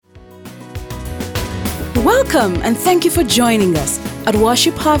Welcome and thank you for joining us. At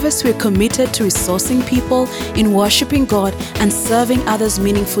Worship Harvest, we're committed to resourcing people in worshiping God and serving others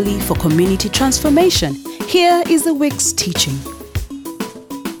meaningfully for community transformation. Here is the week's teaching.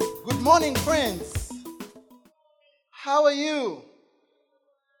 Good morning, friends. How are you?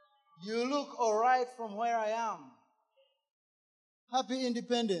 You look all right from where I am. Happy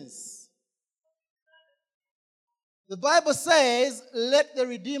Independence. The Bible says, let the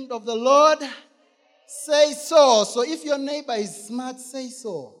redeemed of the Lord say so. So if your neighbor is smart, say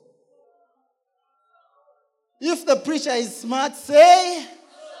so. If the preacher is smart, say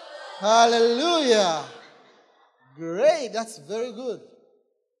hallelujah. Great, that's very good.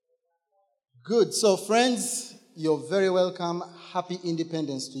 Good. So friends, you're very welcome. Happy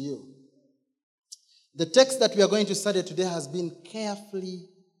Independence to you. The text that we are going to study today has been carefully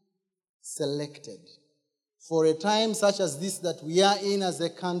selected for a time such as this that we are in as a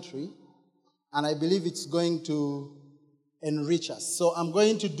country, and I believe it's going to enrich us. So I'm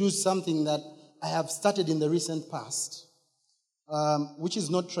going to do something that I have started in the recent past, which is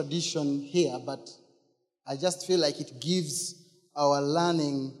not tradition here, but I just feel like it gives our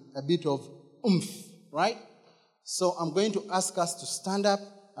learning a bit of oomph, right? So I'm going to ask us to stand up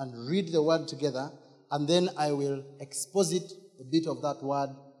and read the word together, and then I will exposit a bit of that word,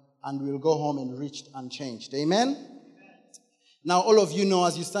 and we'll go home enriched and changed. Amen? Now, all of you know,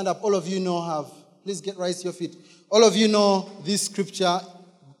 as you stand up, all of you know please rise to your feet. All of you know this scripture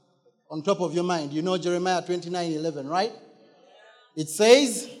on top of your mind. You know Jeremiah 29:11, right? It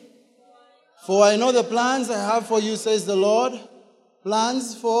says, for I know the plans I have for you, says the Lord.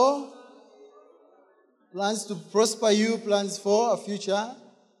 Plans to prosper you, plans for a future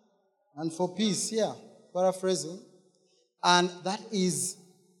and for peace. Yeah, paraphrasing. And that is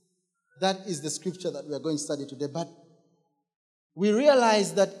the scripture that we are going to study today. But we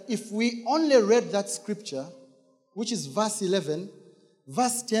realize that if we only read that scripture, which is verse 11,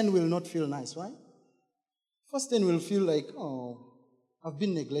 verse 10 will not feel nice, right? Verse 10 will feel like, oh, I've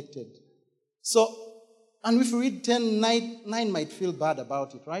been neglected. So, and if we read 10, 9 might feel bad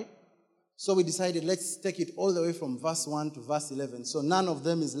about it, right? So we decided, let's take it all the way from verse 1 to verse 11. So none of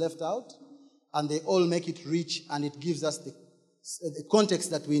them is left out, and they all make it rich, and it gives us the context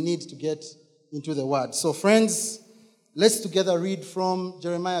that we need to get into the word. So friends, let's together read from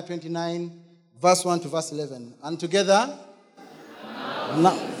Jeremiah 29, verse 1 to verse 11. And together,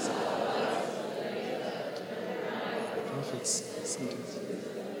 now. Prophets,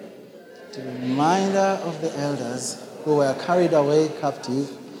 to the reminder of the elders who were carried away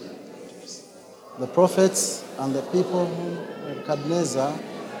captive, the prophets and the people whom Nebuchadnezzar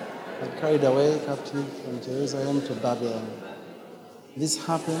had carried away captive from Jerusalem to Babylon. This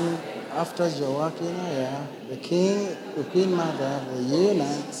happened after Jehoiakim, the king, the queen mother, the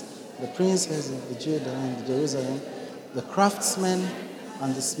eunuchs, the princes of Judah and Jerusalem, the craftsmen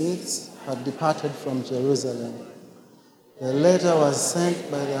and the smiths had departed from Jerusalem. The letter was sent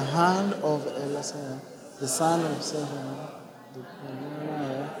by the hand of Elisha, the son of Shaphan,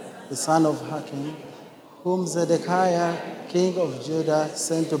 the son of Hakim, whom Zedekiah, king of Judah,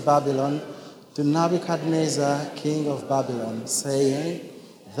 sent to Babylon, to Nebuchadnezzar, king of Babylon, saying,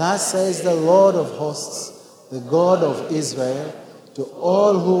 thus says the Lord of hosts, the God of Israel, to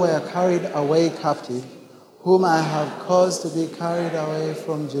all who were carried away captive, whom I have caused to be carried away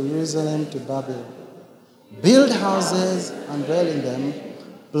from Jerusalem to Babylon. Build houses and dwell in them,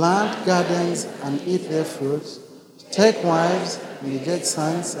 plant gardens and eat their fruit, take wives and beget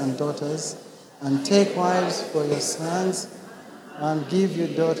sons and daughters, and take wives for your sons and give your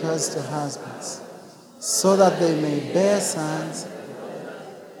daughters to husbands, so that they may bear sons,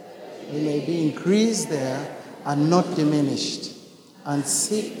 they may be increased there and not diminished, and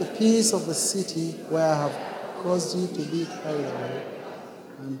seek the peace of the city where I have caused you to be carried away,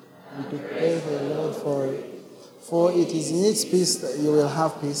 and to pray the Lord for it. For it is in its peace that you will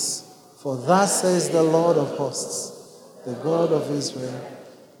have peace. For thus says the Lord of hosts, the God of Israel,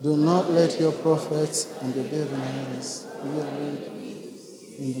 do not let your prophets and your diviners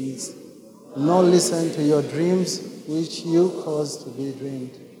nor listen to your dreams which you cause to be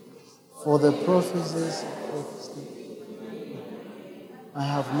dreamed. For the prophecies I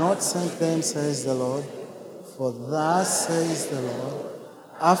have not sent them, says the Lord. For thus says the Lord,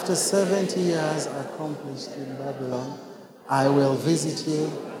 after 70 years accomplished in Babylon, I will visit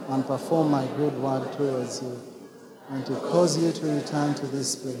you and perform my good work towards you, and to cause you to return to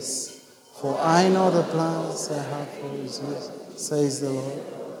this place. For I know the plans I have for you, says the Lord,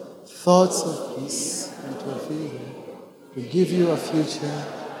 thoughts of peace and to feed you, to give you a future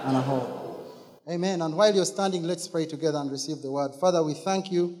and a hope. Amen. And while you're standing, let's pray together and receive the word. Father, we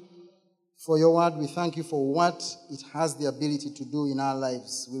thank you for your word. We thank you for what it has the ability to do in our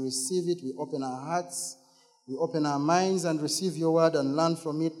lives. We receive it, we open our hearts, we open our minds and receive your word and learn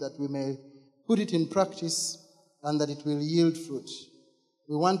from it, that we may put it in practice and that it will yield fruit.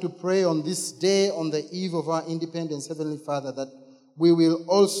 We want to pray on this day, on the eve of our independence, Heavenly Father, that we will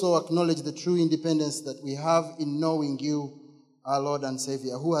also acknowledge the true independence that we have in knowing you, our Lord and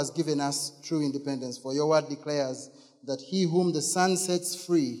Savior, who has given us true independence. For your word declares that he whom the Son sets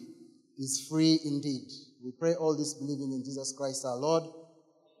free is free indeed. We pray all this believing in Jesus Christ our Lord.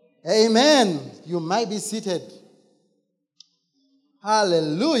 Amen. You might be seated.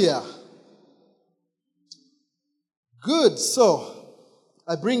 Hallelujah. Good. So,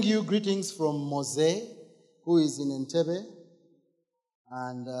 I bring you greetings from Mose, who is in Entebbe,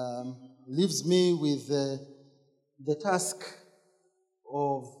 and leaves me with the task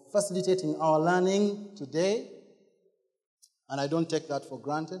of facilitating our learning today, and I don't take that for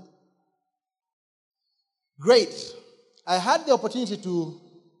granted. Great. I had the opportunity to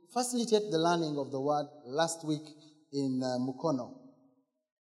facilitate the learning of the word last week in Mukono,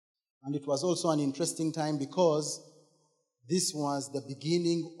 and it was also an interesting time because this was the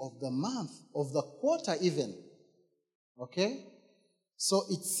beginning of the month, of the quarter even. Okay? So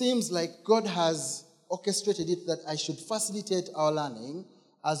it seems like God has orchestrated it that I should facilitate our learning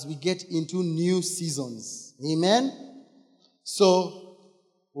as we get into new seasons. Amen? So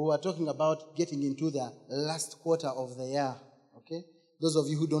we were talking about getting into the last quarter of the year. Okay? Those of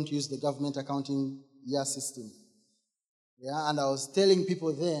you who don't use the government accounting year system. Yeah, and I was telling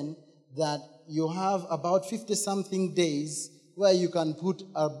people then that you have about 50-something days where you can put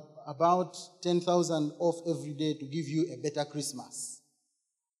about 10,000 off every day to give you a better Christmas.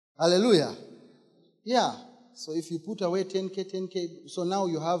 Hallelujah. Yeah. So if you put away 10K, so now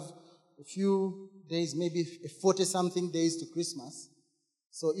you have a few days, maybe 40-something days to Christmas.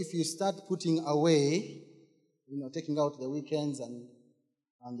 So if you start putting away, taking out the weekends and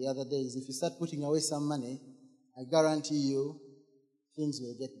the other days, if you start putting away some money, I guarantee you things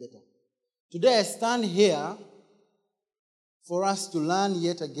will get better. Today I stand here for us to learn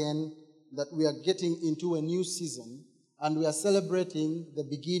yet again that we are getting into a new season and we are celebrating the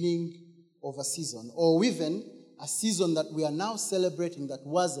beginning of a season, or even a season that we are now celebrating that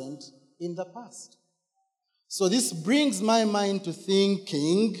wasn't in the past. So this brings my mind to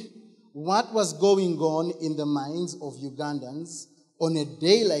thinking what was going on in the minds of Ugandans on a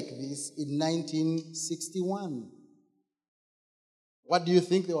day like this in 1961. What do you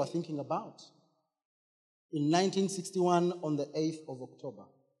think they were thinking about? In 1961, on the 8th of October,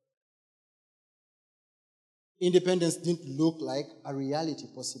 independence didn't look like a reality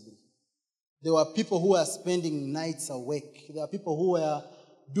possibly. There were people who were spending nights awake. There were people who were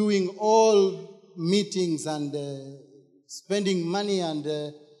doing all meetings and spending money,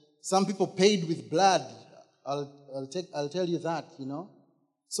 and some people paid with blood. I'll tell you that,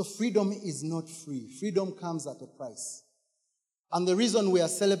 So freedom is not free. Freedom comes at a price. And the reason we are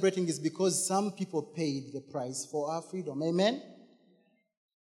celebrating is because some people paid the price for our freedom. Amen?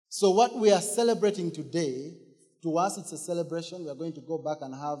 So what we are celebrating today, to us it's a celebration. We are going to go back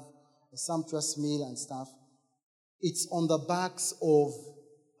and have a sumptuous meal and stuff. It's on the backs of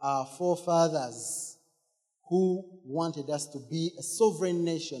our forefathers who wanted us to be a sovereign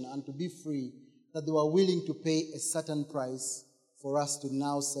nation and to be free, that they were willing to pay a certain price for us to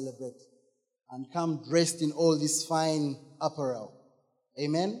now celebrate and come dressed in all this fine apparel.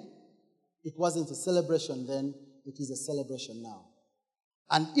 Amen? It wasn't a celebration then, it is a celebration now.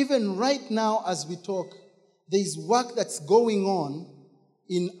 And even right now as we talk, there is work that's going on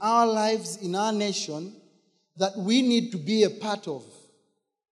in our lives, in our nation, that we need to be a part of,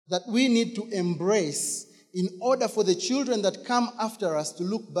 that we need to embrace in order for the children that come after us to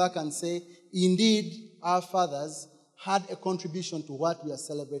look back and say, indeed, our fathers had a contribution to what we are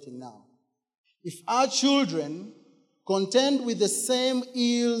celebrating now. If our children contend with the same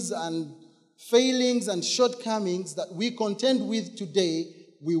ills and failings and shortcomings that we contend with today,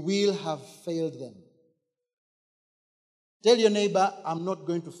 we will have failed them. Tell your neighbor, I'm not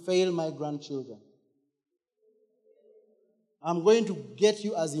going to fail my grandchildren. I'm going to get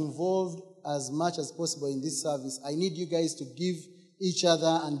you as involved as much as possible in this service. I need you guys to give each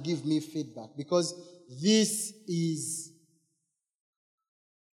other and give me feedback, because this is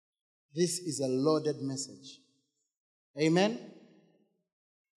a loaded message. Amen?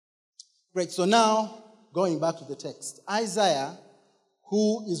 Great. So now, going back to the text. Isaiah,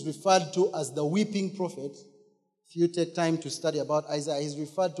 who is referred to as the weeping prophet, if you take time to study about Isaiah, he's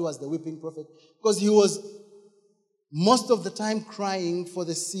referred to as the weeping prophet because he was most of the time crying for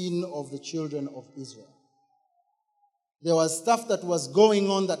the sin of the children of Israel. There was stuff that was going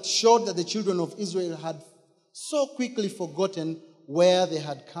on that showed that the children of Israel had so quickly forgotten where they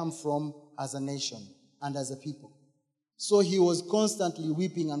had come from as a nation and as a people. So he was constantly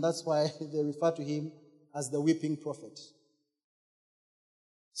weeping, and that's why they refer to him as the weeping prophet.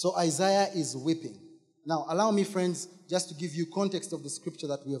 So Isaiah is weeping. Now, allow me, friends, just to give you context of the scripture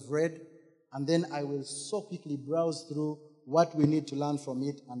that we have read, and then I will so quickly browse through what we need to learn from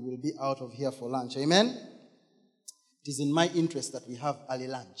it, and we'll be out of here for lunch. Amen? It is in my interest that we have early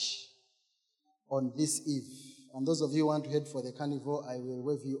lunch on this eve. And those of you who want to head for the carnival, I will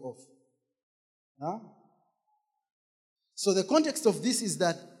wave you off. Huh? So the context of this is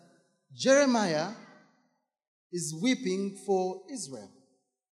that Jeremiah is weeping for Israel.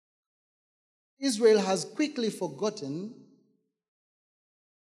 Israel has quickly forgotten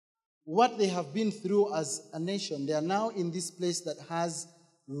what they have been through as a nation. They are now in this place that has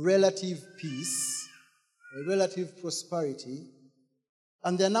relative peace, a relative prosperity,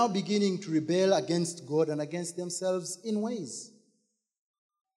 and they're now beginning to rebel against God and against themselves in ways.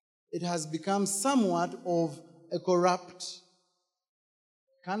 It has become somewhat of a corrupt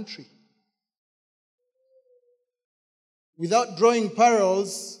country. Without drawing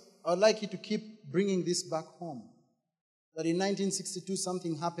parallels, I would like you to keep bringing this back home. That in 1962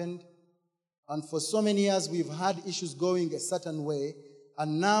 something happened, and for so many years we've had issues going a certain way,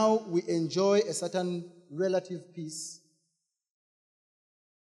 and now we enjoy a certain relative peace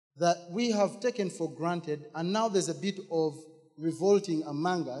that we have taken for granted, and now there's a bit of revolting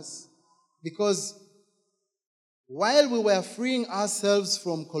among us, because while we were freeing ourselves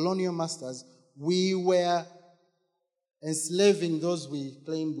from colonial masters, we were enslaving those we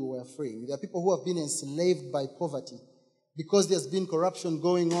claimed we were freeing. There are people who have been enslaved by poverty because there's been corruption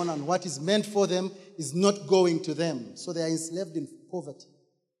going on, and what is meant for them is not going to them. So they are enslaved in poverty.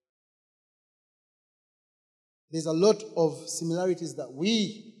 There's a lot of similarities that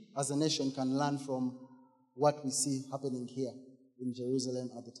we as a nation can learn from what we see happening here in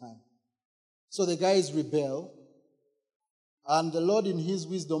Jerusalem at the time. So the guys rebel, and the Lord in his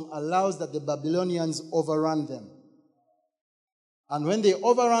wisdom allows that the Babylonians overrun them. And when they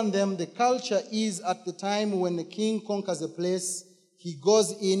overrun them, the culture is at the time when the king conquers a place, he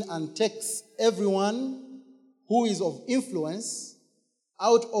goes in and takes everyone who is of influence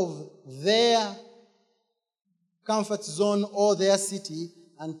out of their comfort zone or their city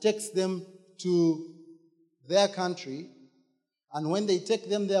and takes them to their country. And when they take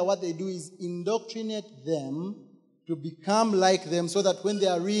them there, what they do is indoctrinate them to become like them, so that when they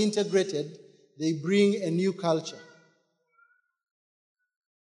are reintegrated, they bring a new culture.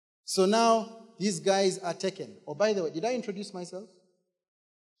 So now these guys are taken. Oh, by the way, did I introduce myself?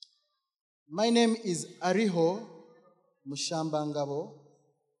 My name is Ariho Mushambangabo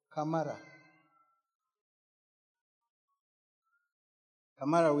Kamara.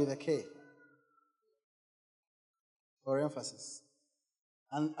 Kamara with a K, for emphasis.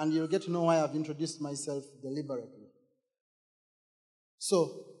 And you'll get to know why I've introduced myself deliberately.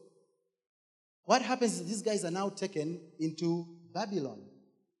 So, what happens is these guys are now taken into Babylon.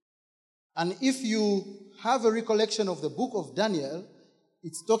 And if you have a recollection of the book of Daniel,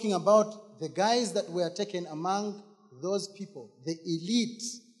 it's talking about the guys that were taken among those people, the elite,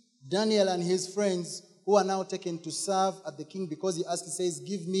 Daniel and his friends, who are now taken to serve at the king, because he says,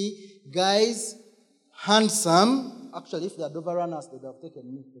 give me guys handsome. Actually, if they had overrun us, they would have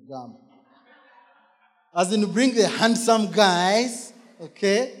taken me to Gam. As in, bring the handsome guys,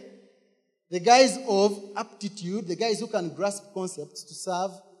 okay? The guys of aptitude, the guys who can grasp concepts to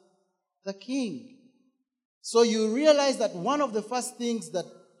serve the king. So you realize that one of the first things that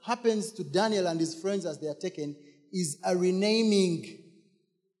happens to Daniel and his friends as they are taken is a renaming.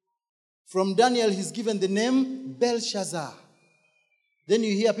 From Daniel, he's given the name Belshazzar. Then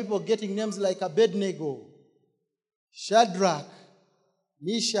you hear people getting names like Abednego, Shadrach,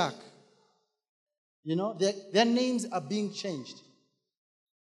 Meshach. You know, their names are being changed.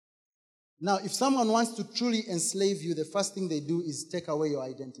 Now, if someone wants to truly enslave you, the first thing they do is take away your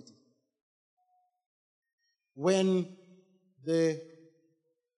identity. When the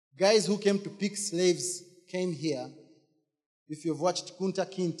guys who came to pick slaves came here, if you've watched Kunta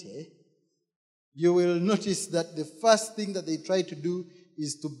Kinte, you will notice that the first thing that they try to do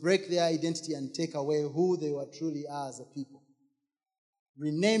is to break their identity and take away who they were truly are as a people.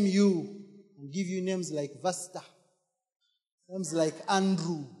 Rename you and give you names like Vasta, names like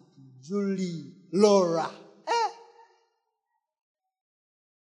Andrew, Julie, Laura.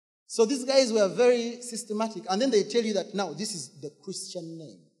 So these guys were very systematic. And then they tell you that now this is the Christian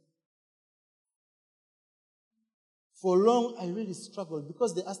name. For long, I really struggled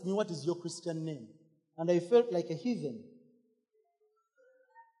because they asked me, what is your Christian name? And I felt like a heathen.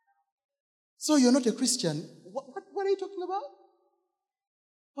 So you're not a Christian. What are you talking about?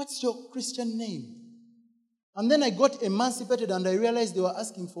 What's your Christian name? And then I got emancipated and I realized they were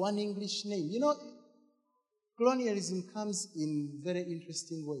asking for an English name. You know, colonialism comes in very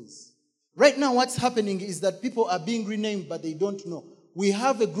interesting ways. Right now what's happening is that people are being renamed but they don't know. We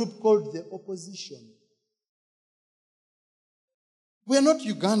have a group called the opposition. We are not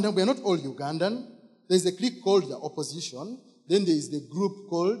Ugandan. We are not all Ugandan. There's a clique called the opposition. Then there is the group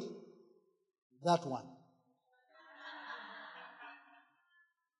called that one.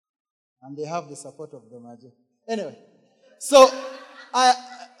 And they have the support of the Maje. Anyway, so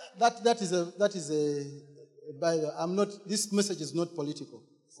that is by the I'm not. This message is not political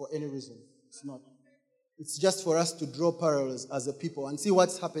for any reason. It's not. It's just for us to draw parallels as a people and see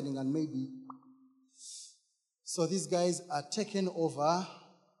what's happening and maybe. So these guys are taken over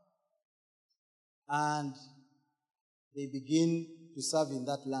and they begin to serve in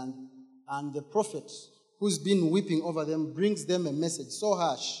that land. And the prophet who's been weeping over them brings them a message so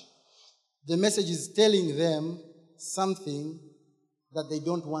harsh. The message is telling them something that they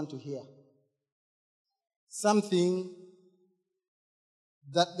don't want to hear. Something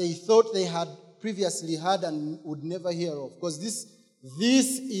that they thought they had previously heard and would never hear of. Because this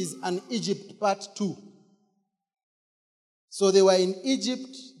is an Egypt part 2. So they were in Egypt.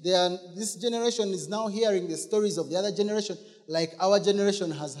 This generation is now hearing the stories of the other generation, like our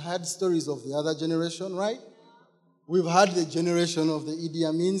generation has heard stories of the other generation, right? We've had the generation of the Idi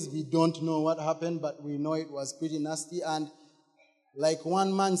Amins. We don't know what happened, but we know it was pretty nasty. And like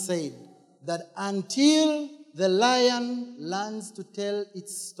one man said, that until the lion learns to tell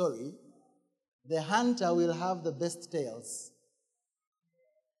its story, the hunter will have the best tales.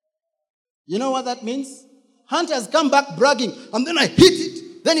 You know what that means? Hunters come back bragging, and then I hit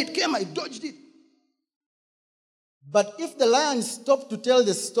it. Then it came, I dodged it. But if the lion stopped to tell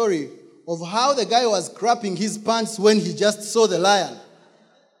the story of how the guy was crapping his pants when he just saw the lion,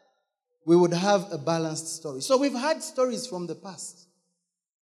 we would have a balanced story. So we've had stories from the past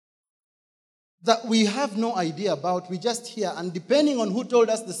that we have no idea about. We just hear, and depending on who told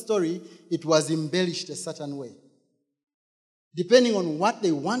us the story, it was embellished a certain way. Depending on what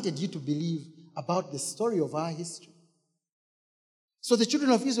they wanted you to believe about the story of our history. So the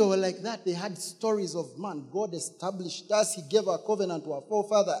children of Israel were like that. They had stories of, man, God established us. He gave a covenant to our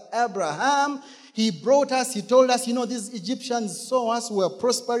forefather Abraham. He brought us. He told us, these Egyptians saw us. We were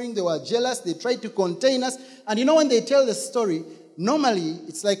prospering. They were jealous. They tried to contain us. And when they tell the story, normally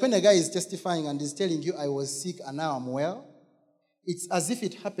it's like when a guy is testifying and is telling you, I was sick and now I'm well. It's as if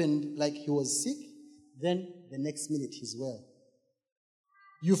it happened like he was sick. Then the next minute he's well.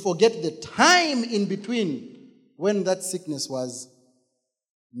 You forget the time in between when that sickness was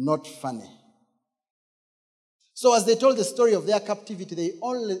not funny. So as they told the story of their captivity, they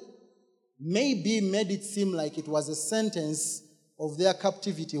only maybe made it seem like it was a sentence of their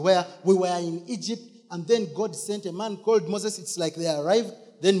captivity where we were in Egypt and then God sent a man called Moses. It's like they arrived,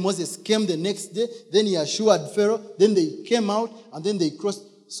 then Moses came the next day, then he assured Pharaoh, then they came out and then they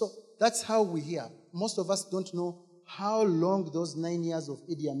crossed. So that's how we hear. Most of us don't know how long those 9 years of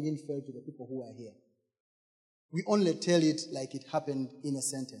Idi Amin felt to the people who are here. We only tell it like it happened in a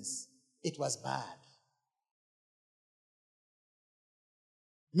sentence. It was bad.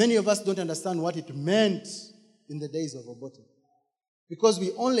 Many of us don't understand what it meant in the days of Obote, because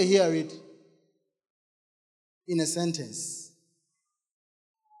we only hear it in a sentence.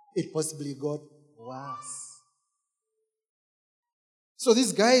 It possibly got worse. So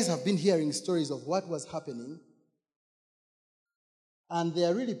these guys have been hearing stories of what was happening, and they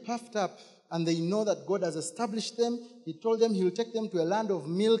are really puffed up, and they know that God has established them. He told them he will take them to a land of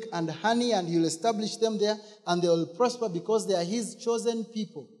milk and honey, and he will establish them there, and they will prosper because they are his chosen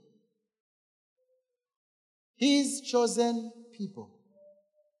people. His chosen people.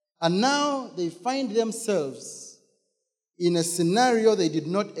 And now they find themselves in a scenario they did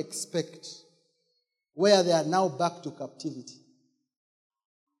not expect, where they are now back to captivity.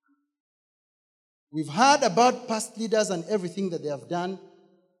 We've heard about past leaders and everything that they have done.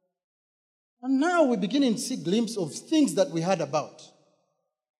 And now we're beginning to see glimpses of things that we heard about.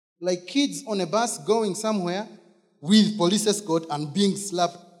 Like kids on a bus going somewhere with police escort and being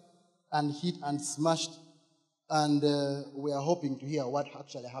slapped and hit and smashed. And we are hoping to hear what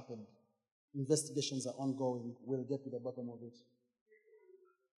actually happened. Investigations are ongoing. We'll get to the bottom of it.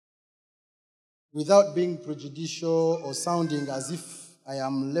 Without being prejudicial or sounding as if I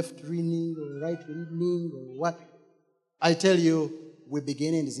am left-leaning or right-leaning or what, I tell you, we're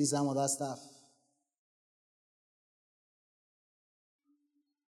beginning to see some of that stuff.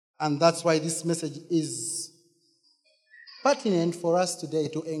 And that's why this message is pertinent for us today,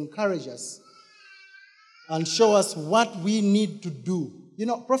 to encourage us and show us what we need to do. You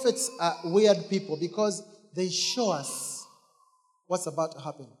know, prophets are weird people because they show us what's about to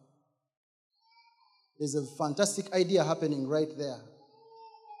happen. There's a fantastic idea happening right there.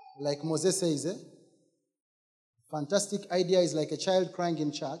 Like Moses says, fantastic idea is like a child crying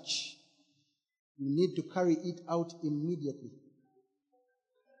in church. You need to carry it out immediately.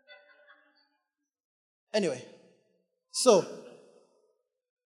 Anyway, so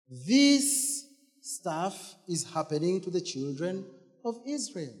this stuff is happening to the children of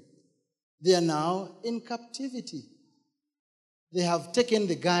Israel. They are now in captivity. They have taken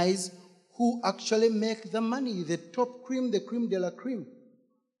the guys who actually make the money, the top cream, the creme de la creme.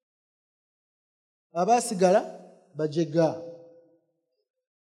 Abasigala, bajega.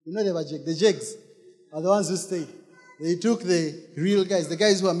 You know the jegs are the ones who stayed. They took the real guys, the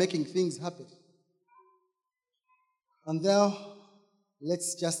guys who are making things happen. And now,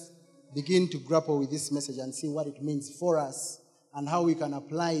 let's just begin to grapple with this message and see what it means for us and how we can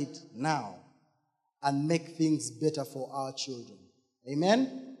apply it now and make things better for our children.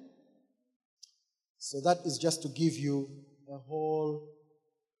 Amen? So that is just to give you a whole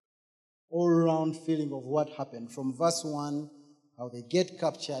all-round feeling of what happened. From verse 1, how they get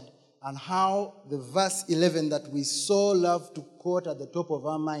captured, and how the verse 11 that we so love to quote at the top of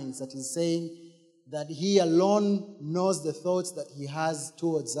our minds, that is saying that he alone knows the thoughts that he has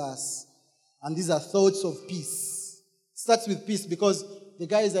towards us. And these are thoughts of peace. It starts with peace because the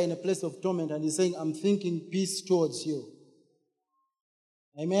guys are in a place of torment and he's saying, I'm thinking peace towards you.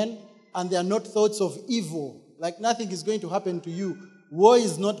 Amen? And they are not thoughts of evil. Like nothing is going to happen to you. War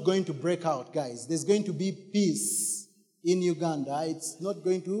is not going to break out, guys. There's going to be peace in Uganda. It's not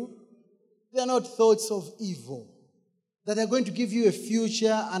going to... They are not thoughts of evil. That are going to give you a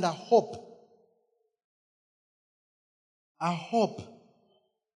future and a hope. A hope.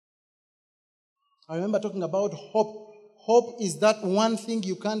 I remember talking about hope. Hope is that one thing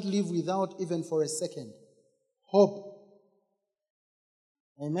you can't live without even for a second. Hope.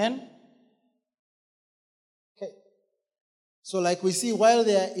 Amen? Okay. So like we see, while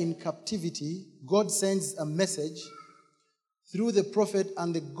they are in captivity, God sends a message through the prophet,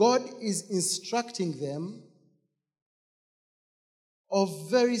 and the God is instructing them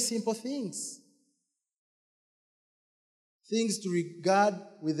of very simple things. Things to regard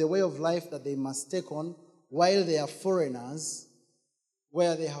with the way of life that they must take on while they are foreigners,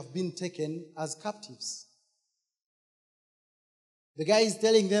 where they have been taken as captives. The guy is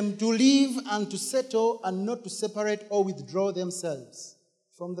telling them to leave and to settle and not to separate or withdraw themselves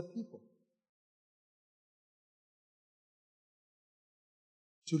from the people.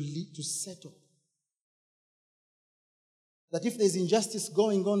 To settle. That if there's injustice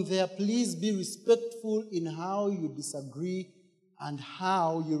going on there, please be respectful in how you disagree and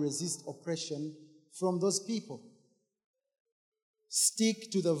how you resist oppression from those people.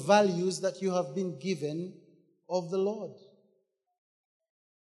 Stick to the values that you have been given of the Lord.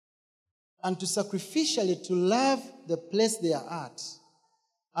 And to sacrificially to love the place they are at,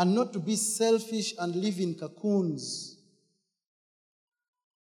 and not to be selfish and live in cocoons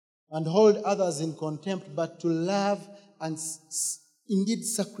and hold others in contempt, but to love and indeed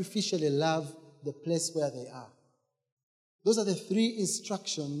sacrificially love the place where they are. Those are the three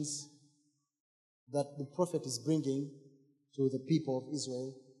instructions that the prophet is bringing to the people of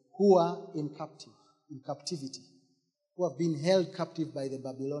Israel who are in captivity, who have been held captive by the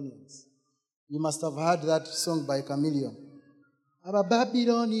Babylonians. You must have heard that song by Chameleon. Aba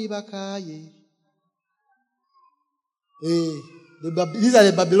Babyloni bakaye. These are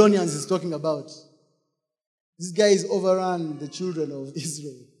the Babylonians he's talking about. These guys overran the children of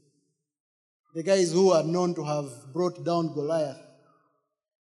Israel. The guys who are known to have brought down Goliath.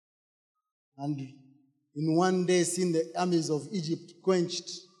 And in one day seen the armies of Egypt quenched.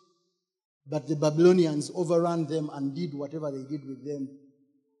 But the Babylonians overran them and did whatever they did with them,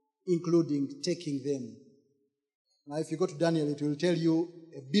 including taking them. Now if you go to Daniel, it will tell you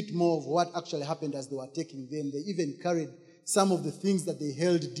a bit more of what actually happened as they were taking them. They even carried some of the things that they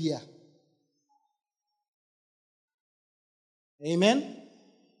held dear. Amen?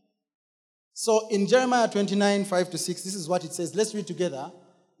 So in Jeremiah 29, 5-6, this is what it says. Let's read together.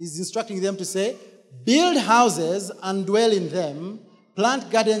 He's instructing them to say, build houses and dwell in them, plant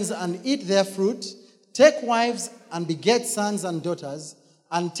gardens and eat their fruit, take wives and beget sons and daughters,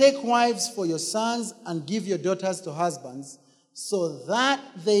 and take wives for your sons and give your daughters to husbands, so that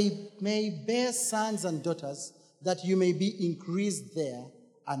they may bear sons and daughters, that you may be increased there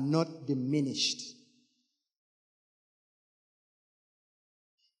and not diminished.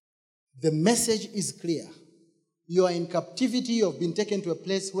 The message is clear. You are in captivity. You have been taken to a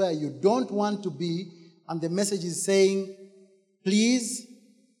place where you don't want to be, And the message is saying, please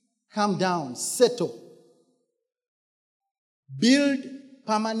calm down, settle. Build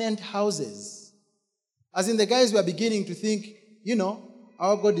permanent houses. As in, the guys were beginning to think,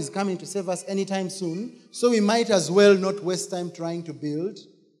 our God is coming to save us anytime soon, so we might as well not waste time trying to build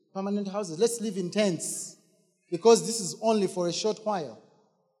permanent houses. Let's live in tents, because this is only for a short while.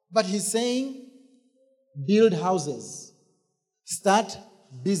 But he's saying, build houses, start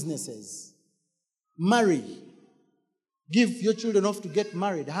businesses, marry, give your children off to get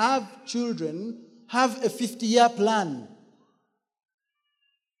married, have children, have a 50-year plan,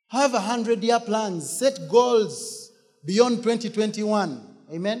 have 100-year plans, set goals beyond 2021.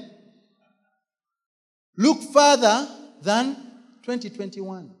 Amen? Look further than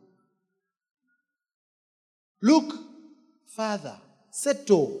 2021. Look further.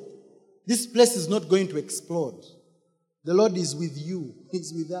 Settle. This place is not going to explode. The Lord is with you.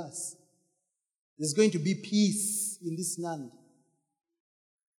 He's with us. There's going to be peace in this land.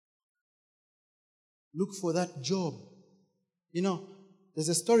 Look for that job. There's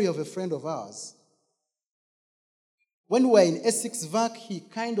a story of a friend of ours. When we were in Essex VAC, he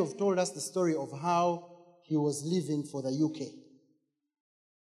kind of told us the story of how he was leaving for the UK.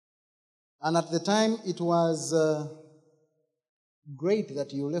 And at the time, it was great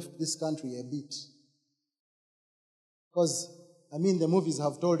that you left this country a bit. Because, the movies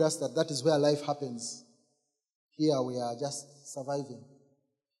have told us that is where life happens. Here we are just surviving.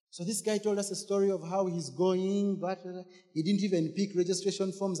 So this guy told us a story of how he's going, but he didn't even pick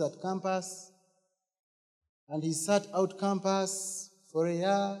registration forms at campus. And he sat out campus for a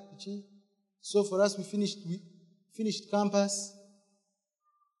year. So for us, we finished campus.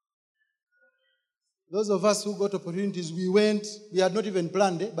 Those of us who got opportunities, we went. We had not even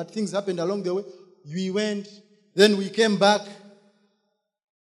planned it, but things happened along the way. We went. Then we came back.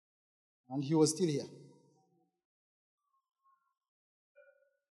 And he was still here.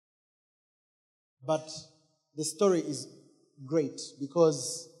 But the story is great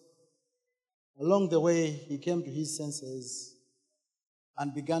because along the way, he came to his senses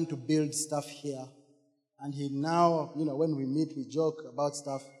and began to build stuff here. And he now, when we meet, we joke about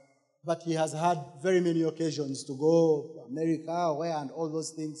stuff. But he has had very many occasions to go to America, where, and all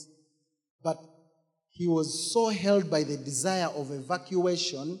those things. But he was so held by the desire of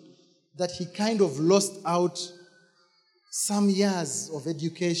evacuation that he kind of lost out some years of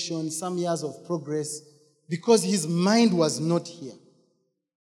education, some years of progress, because his mind was not here.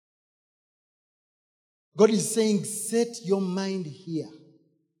 God is saying, set your mind here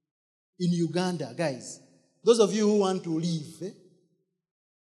in Uganda, guys. Those of you who want to leave,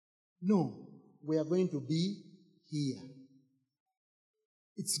 no, we are going to be here.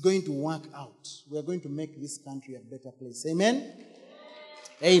 It's going to work out. We are going to make this country a better place. Amen?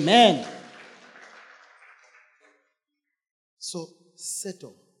 Amen. So,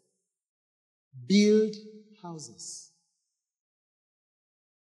 settle. Build houses.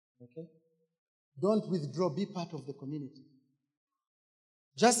 Okay? Don't withdraw. Be part of the community.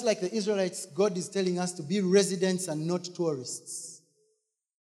 Just like the Israelites, God is telling us to be residents and not tourists.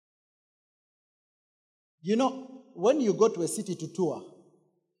 When you go to a city to tour,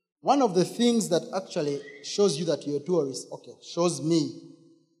 one of the things that actually shows you that you're a tourist, shows me,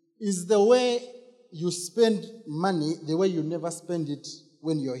 is the way you spend money the way you never spend it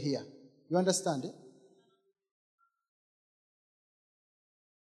when you're here. You understand it?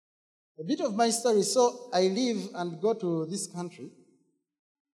 A bit of my story. So I leave and go to this country.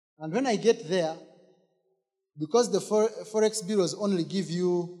 And when I get there, because the Forex bureaus only give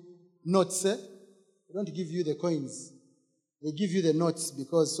you notes, they don't give you the coins. They give you the notes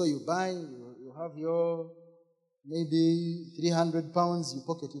because so you buy, you have your maybe 300 pounds, you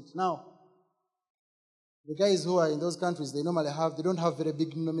pocket it. Now, the guys who are in those countries, they don't have very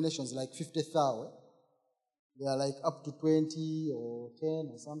big denominations like 50,000. They are like up to 20 or 10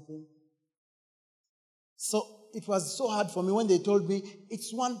 or something. So it was so hard for me when they told me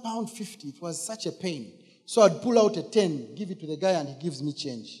it's £1.50. It was such a pain. So I'd pull out a 10, give it to the guy, and he gives me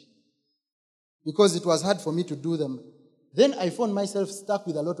change. Because it was hard for me to do them. Then I found myself stuck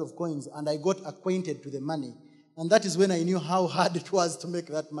with a lot of coins, and I got acquainted to the money. And that is when I knew how hard it was to make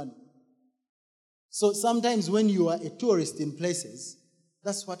that money. So sometimes when you are a tourist in places,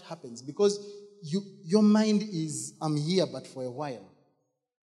 that's what happens. Because your mind is, I'm here but for a while.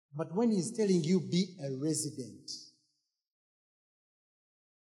 But when he's telling you, be a resident,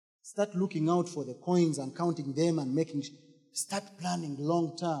 start looking out for the coins and counting them and start planning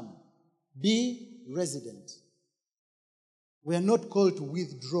long term. Be resident. We are not called to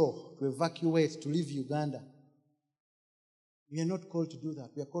withdraw, to evacuate, to leave Uganda. We are not called to do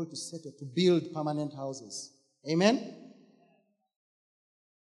that. We are called to settle, to build permanent houses. Amen?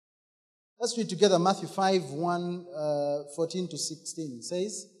 Let's read together Matthew 5, 14 to 16. It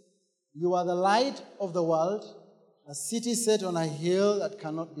says, "You are the light of the world, a city set on a hill that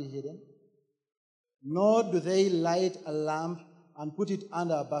cannot be hidden. Nor do they light a lamp and put it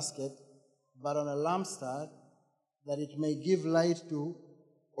under a basket, but on a lampstand, that it may give light to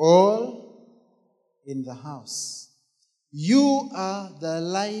all in the house. You are the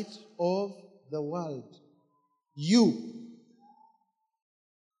light of the world." You.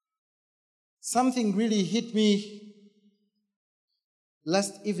 Something really hit me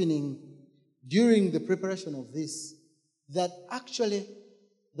last evening during the preparation of this, that actually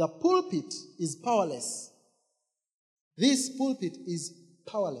the pulpit is powerless. This pulpit is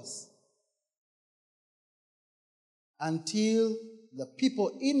powerless until the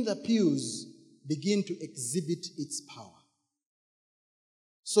people in the pews begin to exhibit its power.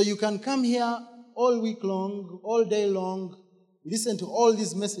 So you can come here all week long, all day long, listen to all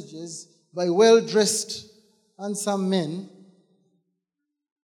these messages by well-dressed, handsome men,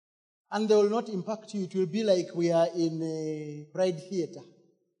 and they will not impact you. It will be like we are in a Pride Theater.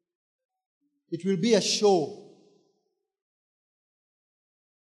 It will be a show.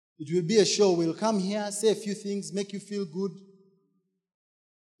 It will be a show. We'll come here, say a few things, make you feel good,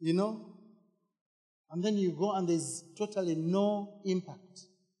 and then you go and there's totally no impact.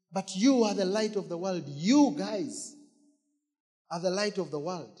 But you are the light of the world. You guys are the light of the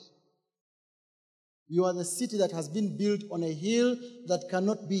world. You are the city that has been built on a hill that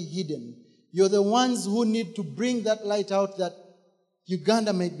cannot be hidden. You're the ones who need to bring that light out, that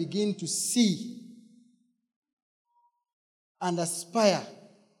Uganda may begin to see and aspire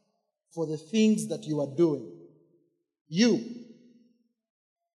for the things that you are doing. You,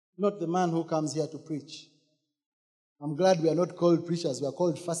 not the man who comes here to preach. I'm glad we are not called preachers, we are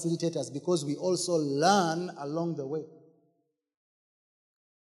called facilitators, because we also learn along the way.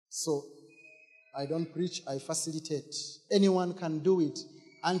 So, I don't preach, I facilitate. Anyone can do it.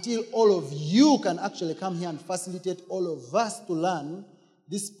 Until all of you can actually come here and facilitate all of us to learn,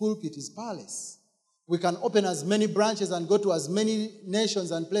 this pulpit is powerless. We can open as many branches and go to as many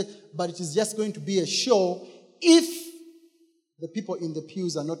nations and places, but it is just going to be a show if the people in the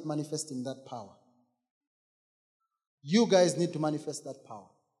pews are not manifesting that power. You guys need to manifest that power.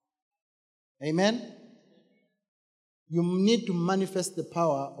 Amen? You need to manifest the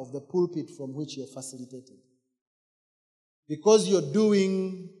power of the pulpit from which you're facilitating. Because you're not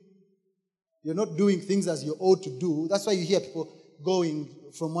doing things as you ought to do. That's why you hear people going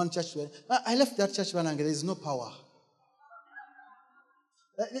from one church to another. I left that church and there is no power.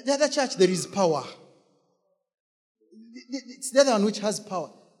 The other church, there is power. It's the other one which has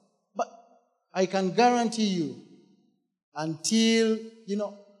power. But I can guarantee you, until,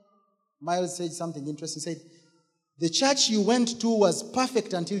 Miles said something interesting. He said, the church you went to was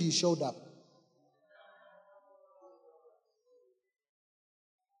perfect until you showed up.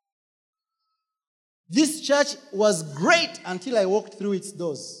 This church was great until I walked through its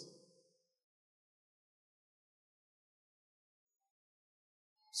doors.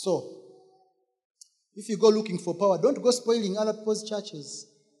 So, if you go looking for power, don't go spoiling other people's churches.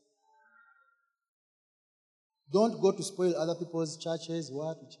 Don't go to spoil other people's churches.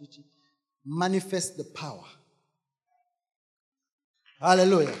 Manifest the power.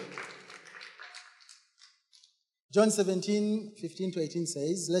 Hallelujah. John 17, 15 to 18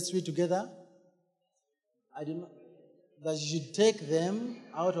 says, let's read together. That you should take them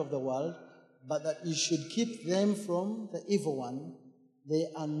out of the world, but that you should keep them from the evil one. They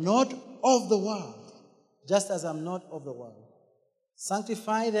are not of the world, just as I'm not of the world.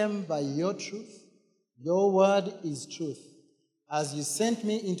 Sanctify them by your truth. Your word is truth. As you sent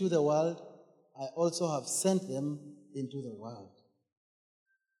me into the world, I also have sent them into the world.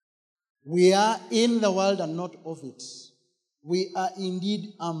 We are in the world and not of it. We are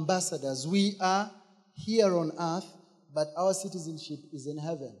indeed ambassadors. We are here on earth, but our citizenship is in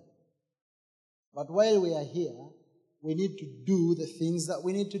heaven. But while we are here, we need to do the things that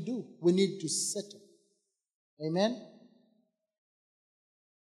we need to do. We need to settle. Amen?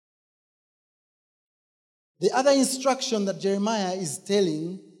 The other instruction that Jeremiah is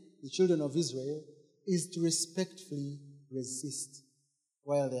telling the children of Israel is to respectfully resist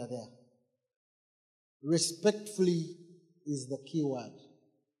while they are there. Respectfully is the key word.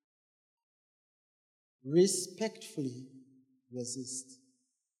 Respectfully resist.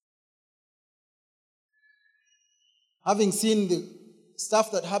 Having seen the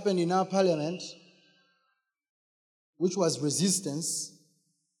stuff that happened in our parliament, which was resistance,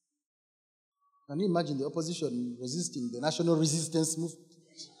 Can you imagine the opposition resisting the national resistance movement?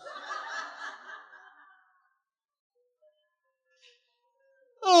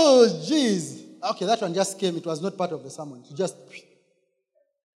 Oh, jeez. Okay, that one just came. It was not part of the sermon. It just...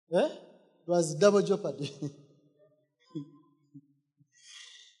 Eh? It was double jeopardy.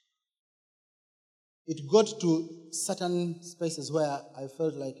 It got to certain spaces where I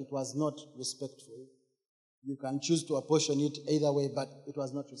felt like it was not respectful. You can choose to apportion it either way, but it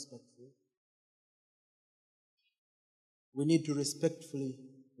was not respectful. We need to respectfully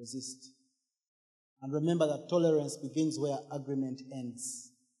resist. And remember that tolerance begins where agreement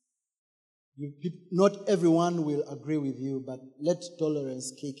ends. Not everyone will agree with you, but let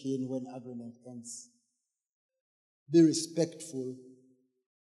tolerance kick in when agreement ends. Be respectful.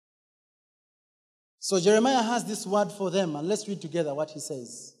 So Jeremiah has this word for them, and let's read together what he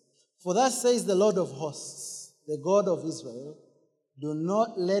says. For thus says the Lord of hosts, the God of Israel, do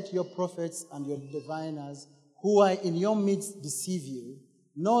not let your prophets and your diviners who are in your midst deceive you,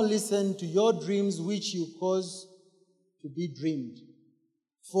 nor listen to your dreams which you cause to be dreamed.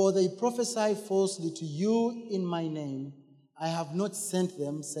 For they prophesy falsely to you in my name. I have not sent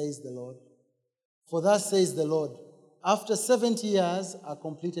them, says the Lord. For thus says the Lord, after 70 years are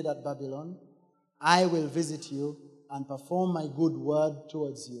completed at Babylon, I will visit you and perform my good word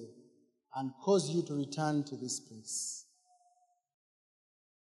towards you and cause you to return to this place.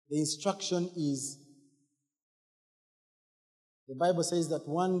 The instruction is, the Bible says that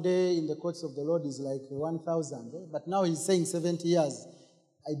one day in the courts of the Lord is like 1,000, but now he's saying 70 years.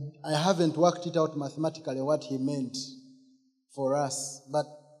 I haven't worked it out mathematically what he meant for us, but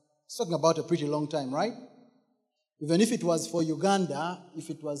it's talking about a pretty long time, right? Even if it was for Uganda, if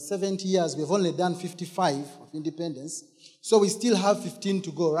it was 70 years, we've only done 55 of independence, so we still have 15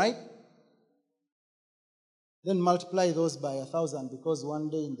 to go, right? Then multiply those by 1,000 because one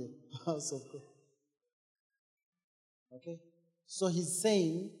day in the house of God. Okay? So he's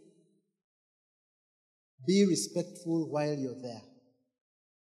saying, be respectful while you're there.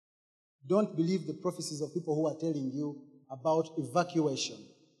 Don't believe the prophecies of people who are telling you about evacuation.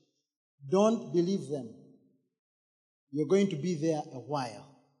 Don't believe them. You're going to be there a while.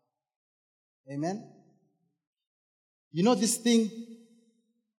 Amen? You know this thing,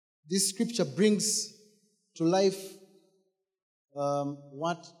 this scripture brings to life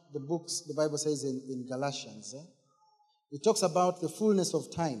what the Bible says in Galatians. It talks about the fullness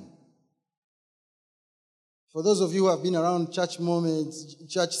of time. For those of you who have been around church moments,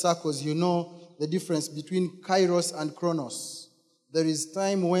 church circles, you know the difference between kairos and chronos. There is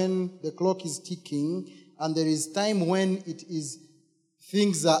time when the clock is ticking, and there is time when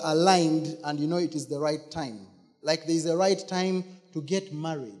things are aligned and you know it is the right time. Like there is a right time to get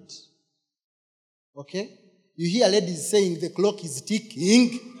married. Okay? You hear ladies saying the clock is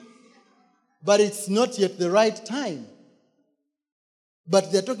ticking, but it's not yet the right time.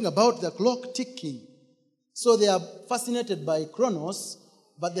 But they're talking about the clock ticking. So they are fascinated by chronos,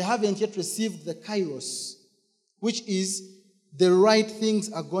 but they haven't yet received the kairos, which is the right things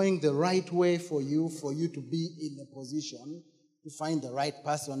are going the right way for you to be in a position to find the right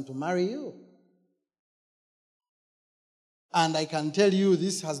person to marry you. And I can tell you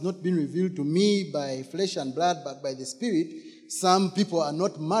this has not been revealed to me by flesh and blood, but by the Spirit. Some people are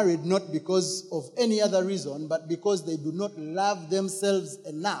not married not because of any other reason, but because they do not love themselves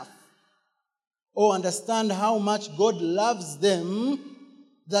enough or understand how much God loves them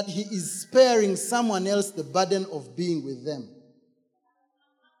that he is sparing someone else the burden of being with them.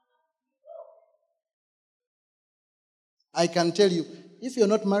 I can tell you, if you're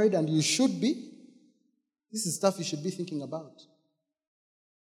not married and you should be, this is stuff you should be thinking about.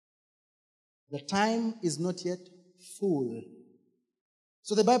 The time is not yet full.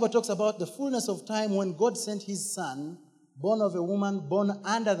 So the Bible talks about the fullness of time when God sent his Son, born of a woman, born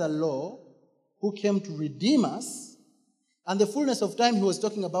under the law, who came to redeem us. And the fullness of time he was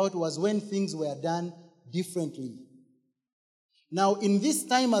talking about was when things were done differently. Now, in this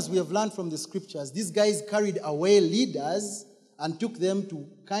time, as we have learned from the scriptures, these guys carried away leaders and took them to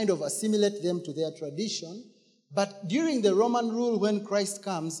kind of assimilate them to their tradition. But during the Roman rule, when Christ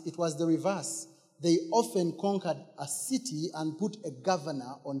comes, it was the reverse. They often conquered a city and put a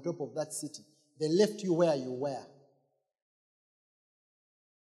governor on top of that city. They left you where you were.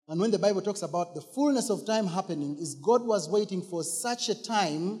 And when the Bible talks about the fullness of time happening, is God was waiting for such a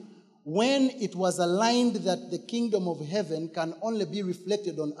time when it was aligned that the kingdom of heaven can only be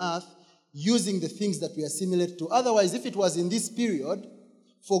reflected on earth using the things that we assimilate to. Otherwise, if it was in this period,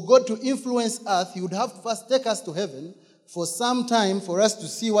 for God to influence earth, he would have to first take us to heaven for some time for us to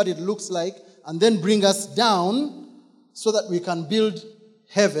see what it looks like and then bring us down so that we can build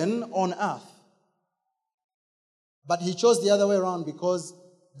heaven on earth. But he chose the other way around because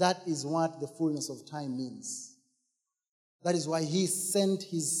that is what the fullness of time means. That is why he sent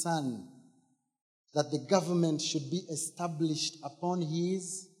his son, that the government should be established upon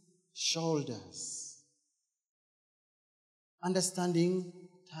his shoulders. Understanding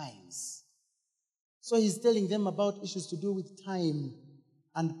times. So he's telling them about issues to do with time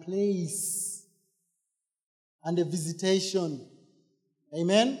and place and a visitation.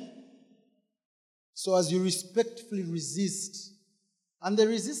 Amen? So as you respectfully resist, and the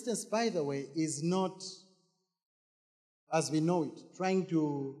resistance, by the way, is not, as we know it, trying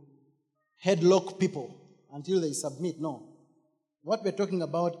to headlock people until they submit. No. What we're talking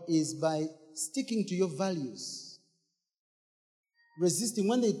about is by sticking to your values. Resisting.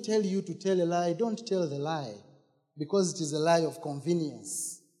 When they tell you to tell a lie, don't tell the lie because it is a lie of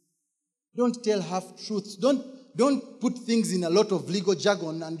convenience. Don't tell half-truths. Don't put things in a lot of legal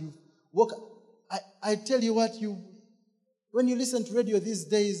jargon and you walk. I tell you what, when you listen to radio these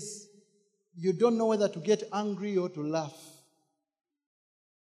days, you don't know whether to get angry or to laugh.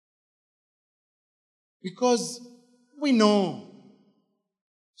 Because we know.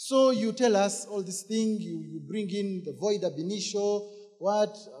 So you tell us all this thing, you bring in the void ab initio,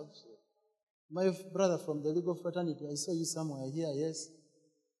 what? My brother from the legal fraternity, I saw you somewhere here, yes?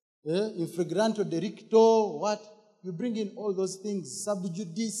 In fragranto delicto, what? You bring in all those things, sub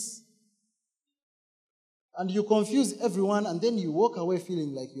judice. And you confuse everyone, and then you walk away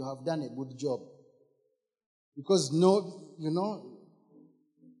feeling like you have done a good job. Because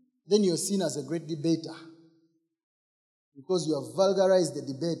then you're seen as a great debater. Because you have vulgarized the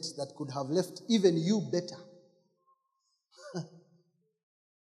debate that could have left even you better.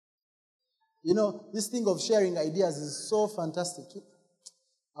 This thing of sharing ideas is so fantastic.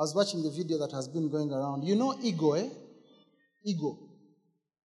 I was watching the video that has been going around. You know ego, eh? Ego.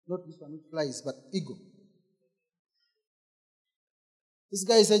 Not this one, it flies, but ego. This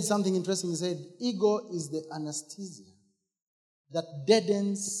guy said something interesting. He said, ego is the anesthesia that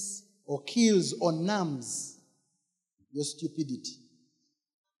deadens or kills or numbs your stupidity.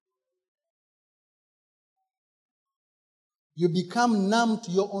 You become numb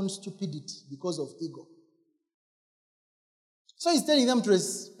to your own stupidity because of ego. So he's telling them to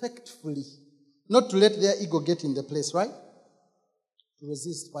respectfully, not to let their ego get in the place, right? To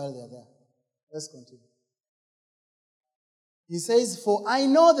resist while they're there. Let's continue. He says, for I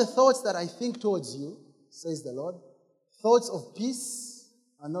know the thoughts that I think towards you, says the Lord, thoughts of peace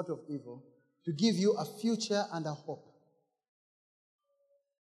and not of evil, to give you a future and a hope.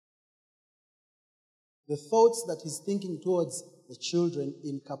 The thoughts that he's thinking towards the children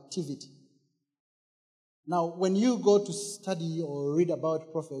in captivity. Now, when you go to study or read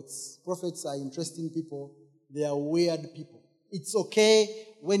about prophets, prophets are interesting people. They are weird people. It's okay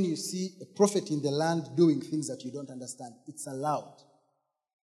when you see a prophet in the land doing things that you don't understand. It's allowed.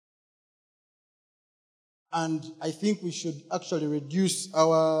 And I think we should actually reduce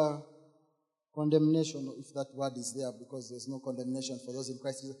our condemnation, if that word is there, because there's no condemnation for those in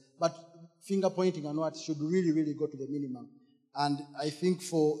Christ Jesus. But finger pointing and what should really, really go to the minimum. And I think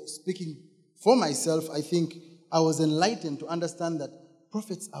for speaking for myself, I think I was enlightened to understand that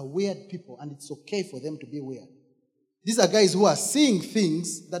prophets are weird people and it's okay for them to be weird. These are guys who are seeing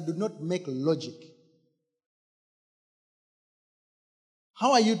things that do not make logic.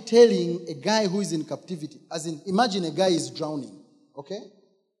 How are you telling a guy who is in captivity? As in, imagine a guy is drowning, okay?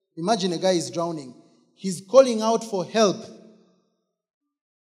 Imagine a guy is drowning. He's calling out for help,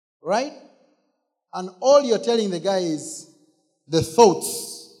 right? And all you're telling the guy is the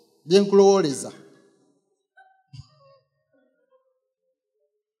thoughts.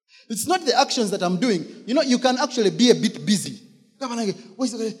 It's not the actions that I'm doing. You can actually be a bit busy.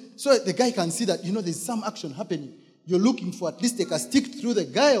 So the guy can see that, there's some action happening. You're looking for at least take a stick through the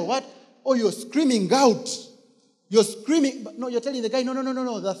guy or what? Or you're screaming out. You're screaming. But no, you're telling the guy, no,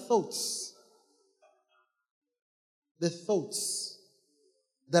 the thoughts. The thoughts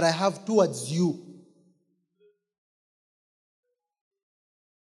that I have towards you.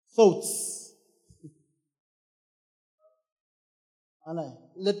 Thoughts. And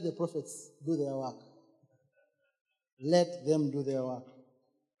let the prophets do their work. Let them do their work.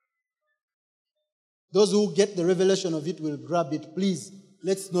 Those who get the revelation of it will grab it. Please,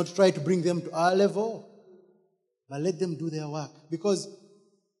 let's not try to bring them to our level, but let them do their work. Because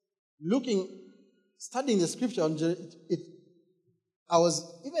studying the scripture, I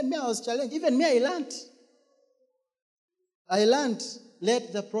was challenged. Even me, I learned,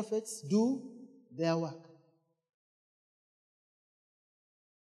 let the prophets do their work.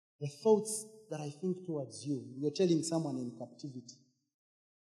 The thoughts that I think towards you, you're telling someone in captivity.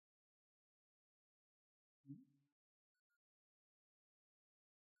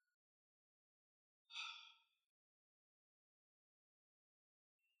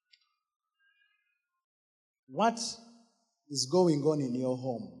 What is going on in your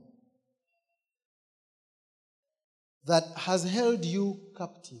home that has held you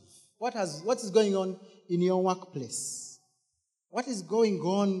captive? What is going on in your workplace? What is going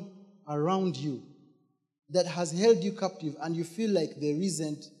on around you that has held you captive and you feel like there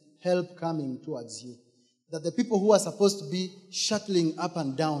isn't help coming towards you? That the people who are supposed to be shuttling up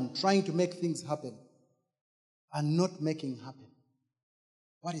and down, trying to make things happen, are not making happen.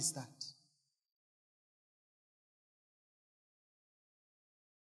 What is that?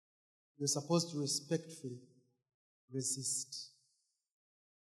 You're supposed to respectfully resist.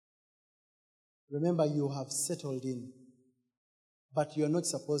 Remember, you have settled in, but you're not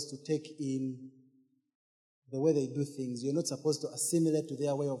supposed to take in the way they do things. You're not supposed to assimilate to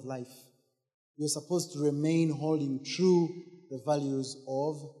their way of life. You're supposed to remain holding true the values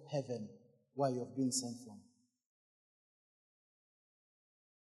of heaven, where you have been sent from.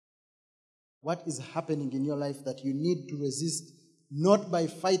 What is happening in your life that you need to resist, not by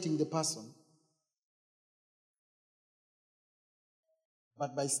fighting the person,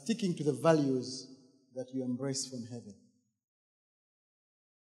 but by sticking to the values that you embrace from heaven?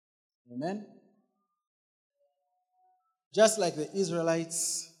 Amen? Just like the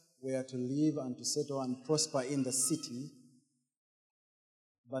Israelites were to live and to settle and prosper in the city,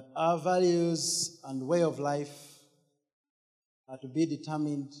 but our values and way of life are to be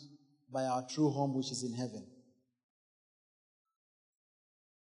determined by our true home, which is in heaven.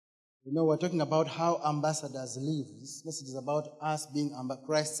 You know, we're talking about how ambassadors live. This message is about us being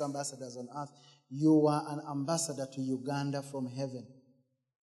Christ's ambassadors on earth. You are an ambassador to Uganda from heaven.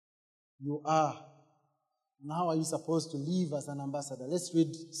 You are. And how are you supposed to live as an ambassador? Let's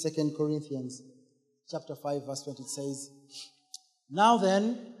read 2 Corinthians chapter 5, verse 20. It says, "Now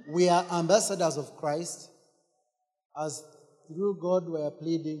then, we are ambassadors of Christ, as through God we are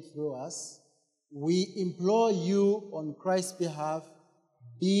pleading through us. We implore you on Christ's behalf,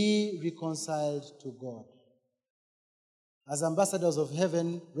 be reconciled to God." As ambassadors of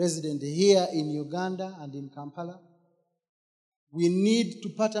heaven, resident here in Uganda and in Kampala, we need to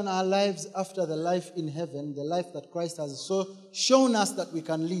pattern our lives after the life in heaven, the life that Christ has shown us that we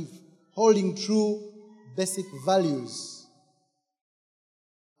can live, holding true basic values.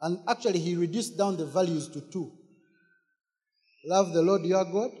 And actually, he reduced down the values to two. Love the Lord your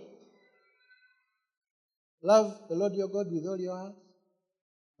God. Love the Lord your God with all your heart.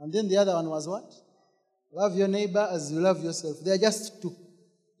 And then the other one was what? Love your neighbor as you love yourself. They are just two.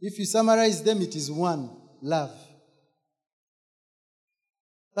 If you summarize them, it is one. Love.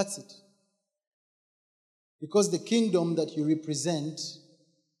 That's it. Because the kingdom that you represent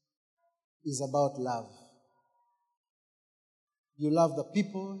is about love. You love the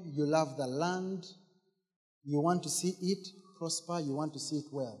people, you love the land, you want to see it prosper, you want to see it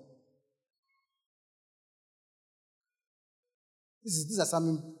well. These are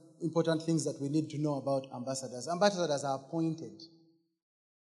some important things that we need to know about ambassadors. Ambassadors are appointed.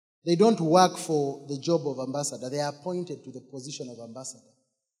 They don't work for the job of ambassador. They are appointed to the position of ambassador.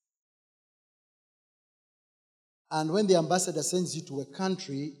 And when the ambassador sends you to a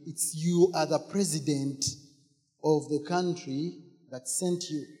country, it's you are the president of the country that sent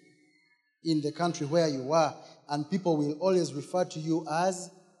you in the country where you are. And people will always refer to you as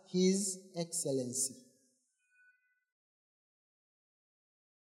His Excellency.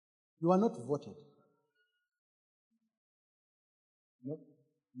 You are not voted. No,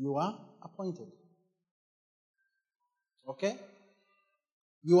 you are appointed. Okay?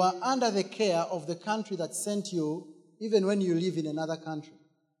 You are under the care of the country that sent you, even when you live in another country.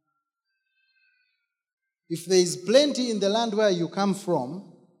 If there is plenty in the land where you come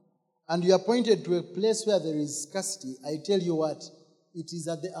from, and you are appointed to a place where there is scarcity, I tell you what, it is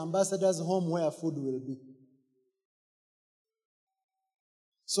at the ambassador's home where food will be.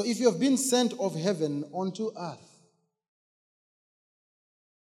 So if you have been sent of heaven onto earth,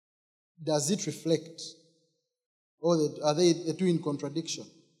 does it reflect? Or are they the two in contradiction?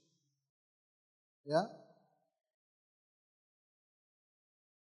 Yeah?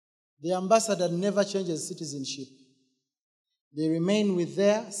 The ambassador never changes citizenship. They remain with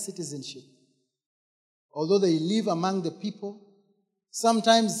their citizenship. Although they live among the people,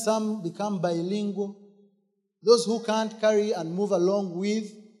 sometimes some become bilingual. Those who can't carry and move along with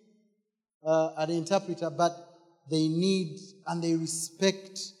an interpreter, but they need and they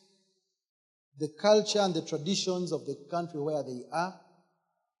respect the culture and the traditions of the country where they are,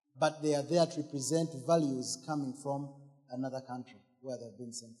 but they are there to represent values coming from another country where they've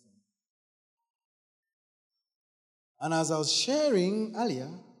been sent from. And as I was sharing earlier,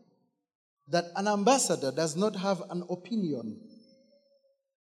 that an ambassador does not have an opinion.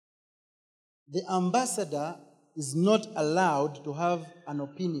 the ambassador is not allowed to have an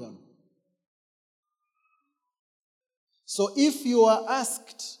opinion. So if you are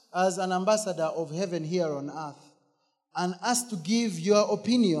asked as an ambassador of heaven here on earth and asked to give your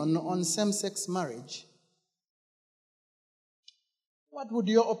opinion on same-sex marriage, what would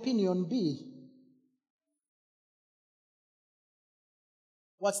your opinion be?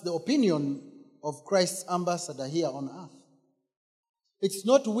 What's the opinion of Christ's ambassador here on earth? It's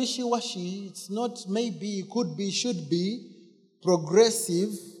not wishy-washy. It's not maybe, could be, should be, progressive.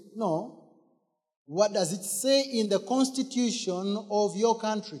 No. What does it say in the constitution of your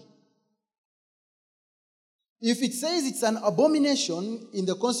country? If it says it's an abomination in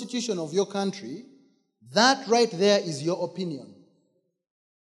the constitution of your country, that right there is your opinion.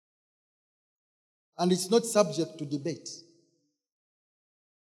 And it's not subject to debate.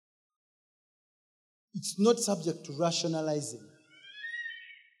 It's not subject to rationalizing.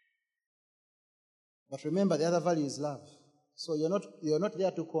 But remember, the other value is love. So you're not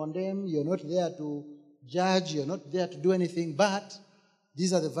there to condemn, you're not there to judge, you're not there to do anything, but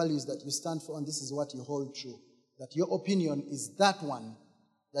these are the values that you stand for, and this is what you hold true. That your opinion is that one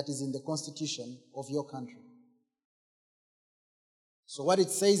that is in the constitution of your country. So what it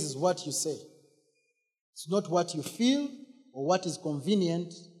says is what you say. It's not what you feel or what is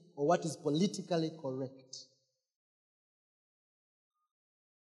convenient or what is politically correct.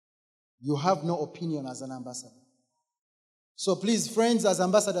 You have no opinion as an ambassador. So please, friends, as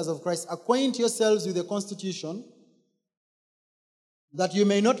ambassadors of Christ, acquaint yourselves with the Constitution that you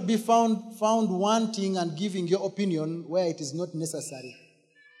may not be found wanting and giving your opinion where it is not necessary.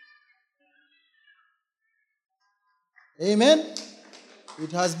 Amen?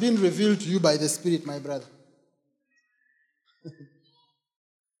 It has been revealed to you by the Spirit, my brother.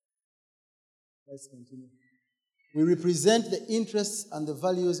 Let's continue. We represent the interests and the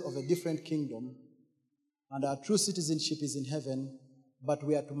values of a different kingdom, and our true citizenship is in heaven, but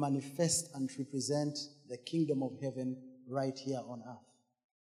we are to manifest and represent the kingdom of heaven right here on earth.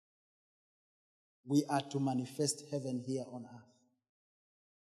 We are to manifest heaven here on earth.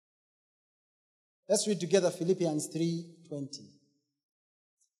 Let's read together Philippians 3:20.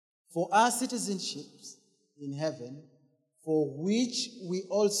 For our citizenship in heaven, for which we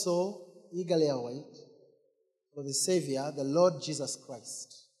also eagerly await, for the Savior, the Lord Jesus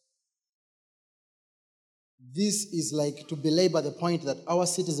Christ. This is like to belabor the point that our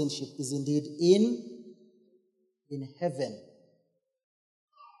citizenship is indeed in heaven.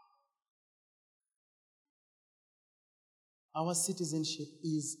 Our citizenship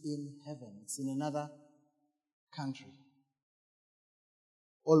is in heaven. It's in another country.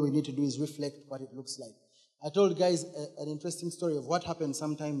 All we need to do is reflect what it looks like. I told guys an interesting story of what happened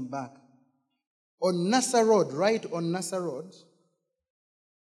some time back. On Nassau Road, right on Nassau Road,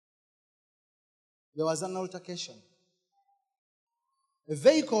 there was an altercation. A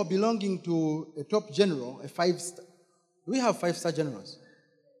vehicle belonging to a top general, a 5-star. Do we have 5-star generals?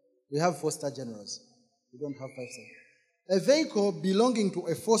 We have 4-star generals. We don't have 5-star. A vehicle belonging to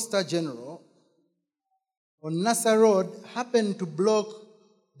a 4-star general on Nassau Road happened to block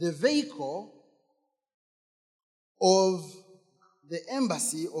the vehicle of the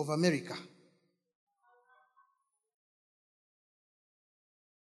Embassy of America.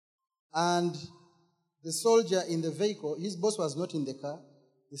 And the soldier in the vehicle, his boss was not in the car.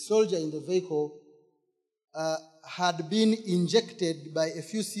 The soldier in the vehicle had been injected by a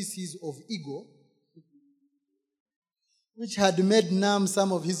few cc's of ego, which had made numb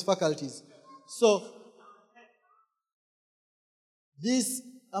some of his faculties. So, this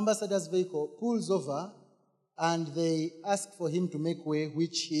ambassador's vehicle pulls over and they ask for him to make way,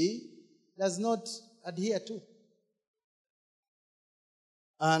 which he does not adhere to.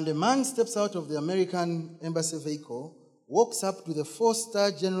 And a man steps out of the American embassy vehicle, walks up to the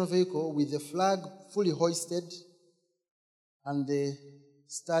 4-star general vehicle with the flag fully hoisted and the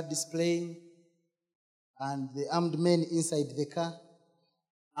star displaying and the armed men inside the car,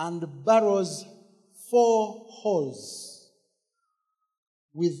 and barrels 4 holes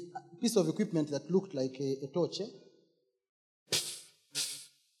with a piece of equipment that looked like a torch,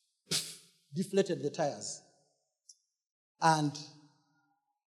 deflated the tires. And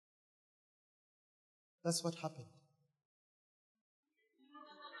that's what happened.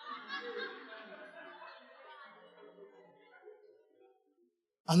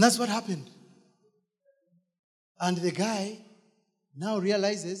 And that's what happened. And the guy now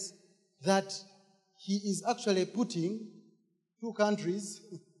realizes that he is actually putting 2 countries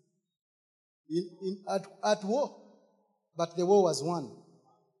at war. But the war was won.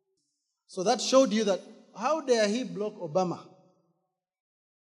 So that showed you that how dare he block Obama?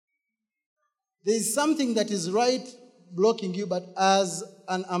 There is something that is right blocking you, but as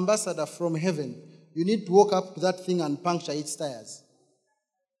an ambassador from heaven, you need to walk up to that thing and puncture its tires.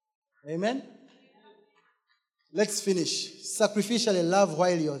 Amen? Let's finish. Sacrificially love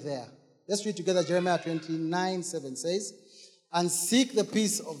while you're there. Let's read together. Jeremiah 29:7 says, and seek the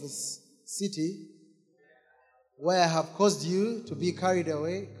peace of the city where I have caused you to be carried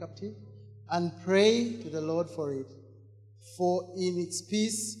away captive, and pray to the Lord for it. For in its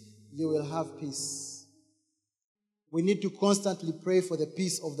peace you will have peace. We need to constantly pray for the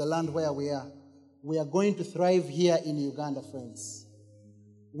peace of the land where we are. We are going to thrive here in Uganda, friends.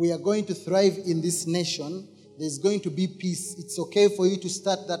 We are going to thrive in this nation. There's going to be peace. It's okay for you to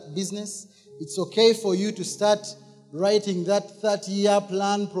start that business. It's okay for you to start writing that 30-year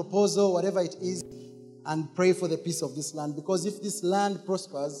plan, proposal, whatever it is, and pray for the peace of this land. Because if this land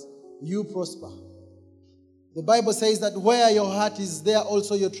prospers, you prosper. The Bible says that where your heart is, there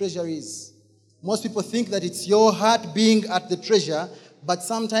also your treasure is. Most people think that it's your heart being at the treasure, but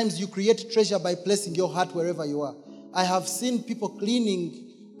sometimes you create treasure by placing your heart wherever you are. I have seen people cleaning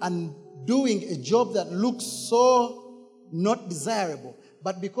and doing a job that looks so not desirable,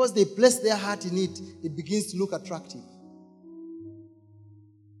 but because they place their heart in it, it begins to look attractive.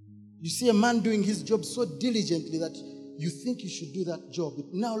 You see a man doing his job so diligently that you think you should do that job.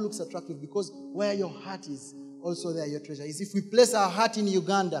 It now looks attractive because where your heart is, also there your treasure is. If we place our heart in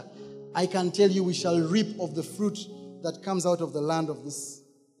Uganda, I can tell you we shall reap of the fruit that comes out of the land of this,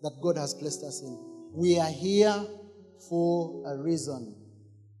 that God has placed us in. We are here for a reason.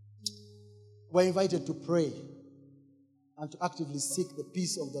 We're invited to pray and to actively seek the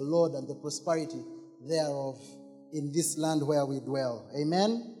peace of the Lord and the prosperity thereof in this land where we dwell.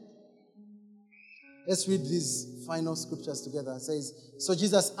 Amen? Let's read these final scriptures together. It says, so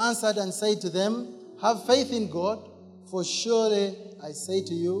Jesus answered and said to them, have faith in God, for surely I say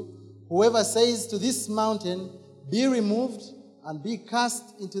to you, whoever says to this mountain, be removed and be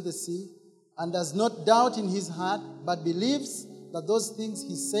cast into the sea, and does not doubt in his heart, but believes that those things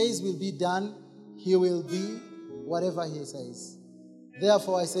he says will be done, he will be whatever he says.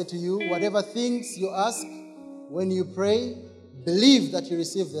 Therefore I say to you, whatever things you ask when you pray, believe that you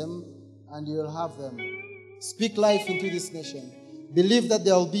receive them, and you will have them. Speak life into this nation. Believe that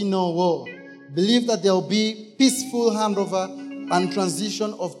there will be no war. Believe that there will be peaceful handover and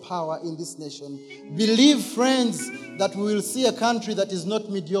transition of power in this nation. Believe, friends, that we will see a country that is not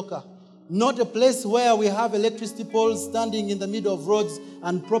mediocre. Not a place where we have electricity poles standing in the middle of roads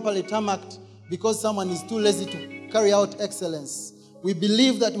and properly tarmacked because someone is too lazy to carry out excellence. We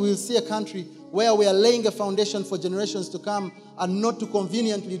believe that we will see a country where we are laying a foundation for generations to come and not to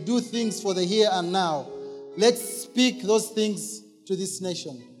conveniently do things for the here and now. Let's speak those things to this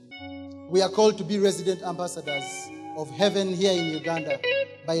nation. We are called to be resident ambassadors of heaven here in Uganda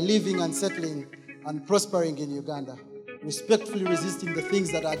by living and settling and prospering in Uganda, respectfully resisting the things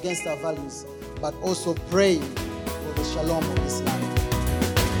that are against our values, but also praying for the shalom of this land.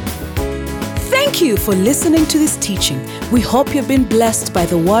 Thank you for listening to this teaching. We hope you've been blessed by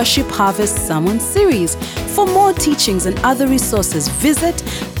the Worship Harvest Sermon Series. For more teachings and other resources, visit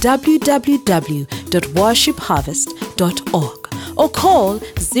www.worshipharvest.org or call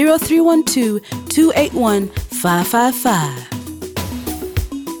 0312 281 555.